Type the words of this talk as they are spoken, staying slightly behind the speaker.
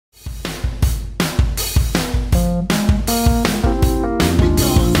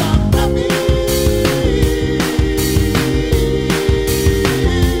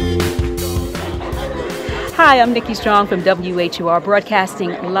Hi, I'm Nikki Strong from WHUR, broadcasting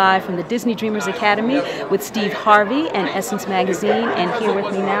live from the Disney Dreamers Academy with Steve Harvey and Essence Magazine. And here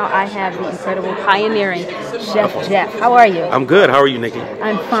with me now, I have the incredible, pioneering Chef Jeff. How are you? I'm good. How are you, Nikki?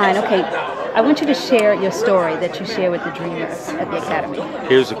 I'm fine. Okay, I want you to share your story that you share with the Dreamers at the Academy.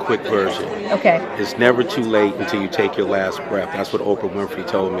 Here's a quick version. Okay. It's never too late until you take your last breath. That's what Oprah Winfrey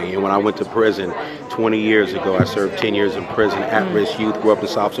told me. And when I went to prison 20 years ago, I served 10 years in prison, at-risk youth, grew up in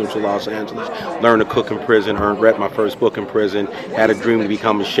South Central Los Angeles, learned to cook in prison, read my first book in prison, had a dream to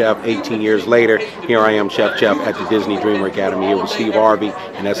become a chef. 18 years later, here I am, Chef Jeff, at the Disney Dreamer Academy here with Steve Harvey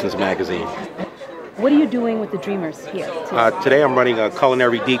and Essence Magazine. What are you doing with the Dreamers here? Today I'm running a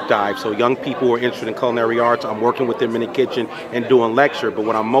culinary deep dive, so young people who are interested in culinary arts, I'm working with them in the kitchen and doing lecture, but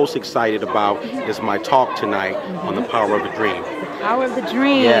what I'm most excited about is my talk tonight on the power of a dream. The power of the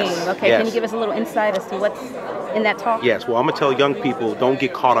dream. Yes. Okay, yes. Can you give us a little insight as to what's in that talk? Yes, well I'm going to tell young people, don't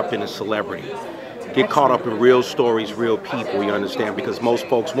get caught up in a celebrity. Get caught up in real stories, real people, you understand, because most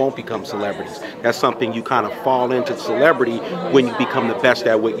folks won't become celebrities. That's something you kind of fall into celebrity when you become the best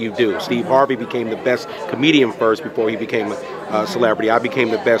at what you do. Steve Harvey became the best comedian first before he became a celebrity. I became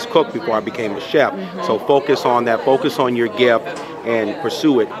the best cook before I became a chef. So focus on that, focus on your gift, and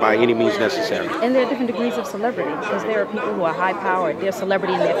pursue it by any means necessary. And there are different degrees of celebrity, because there are people who are high powered, they're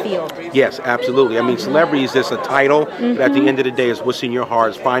celebrity in their field. Yes, absolutely. I mean, celebrity is just a title, but at the end of the day, it's what's in your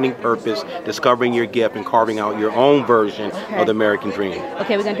heart, it's finding purpose, discovering your gift, and carving out your own version of the American dream.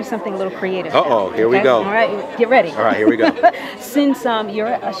 Okay, we're going to do something a little creative. Uh-oh, here we go. All right, get ready. All right, here we go. Since you're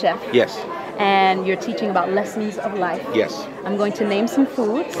a chef. Yes. And you're teaching about lessons of life. Yes. I'm going to name some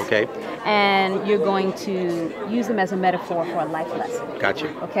foods. Okay. And you're going to use them as a metaphor for a life lesson. Gotcha.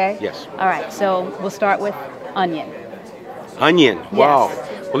 Okay? Yes. All right, so we'll start with onion. Onion. Wow. Yes.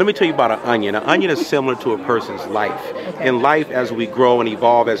 Well, let me tell you about an onion. An onion is similar to a person's life. Okay. In life, as we grow and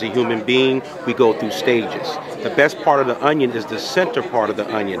evolve as a human being, we go through stages. The best part of the onion is the center part of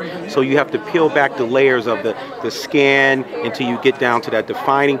the onion. So you have to peel back the layers of the skin until you get down to that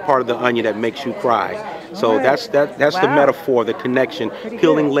defining part of the onion that makes you cry. So that's the metaphor, the connection,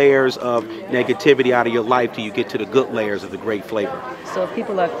 peeling layers of negativity out of your life till you get to the good layers of the great flavor. So if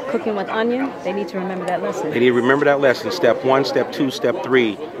people are cooking with onion, they need to remember that lesson. They need to remember that lesson. Step 1, step 2, step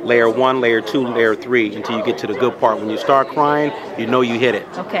 3, layer 1, layer 2, layer 3, until you get to the good part. When you start crying, you know you hit it.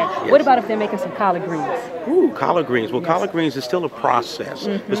 Okay. Yes. What about if they're making some collard greens? Ooh, collard greens. Well, collard greens is still a process.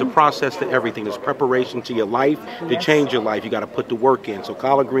 There's a process to everything. There's preparation to your life to change your life. You got to put the work in. So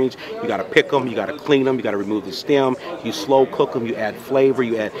collard greens, you got to pick them, you got to clean them, you got to remove the stem, you slow cook them, you add flavor,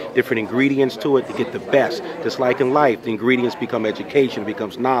 you add different ingredients to it to get the best. Just like in life, the ingredients become education, it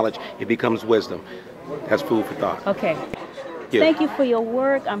becomes knowledge, it becomes wisdom. That's food for thought. Okay. Thank you for your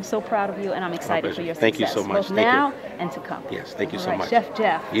work. I'm so proud of you, and I'm excited for your success. Thank you so much. Both now and to come. Yes, thank you so much. Chef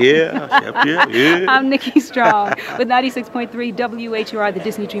Jeff. Yeah, Chef Jeff. Yeah. I'm Nikki Strong with 96.3 WHUR, the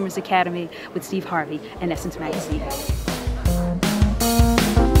Disney Dreamers Academy, with Steve Harvey and Essence Magazine.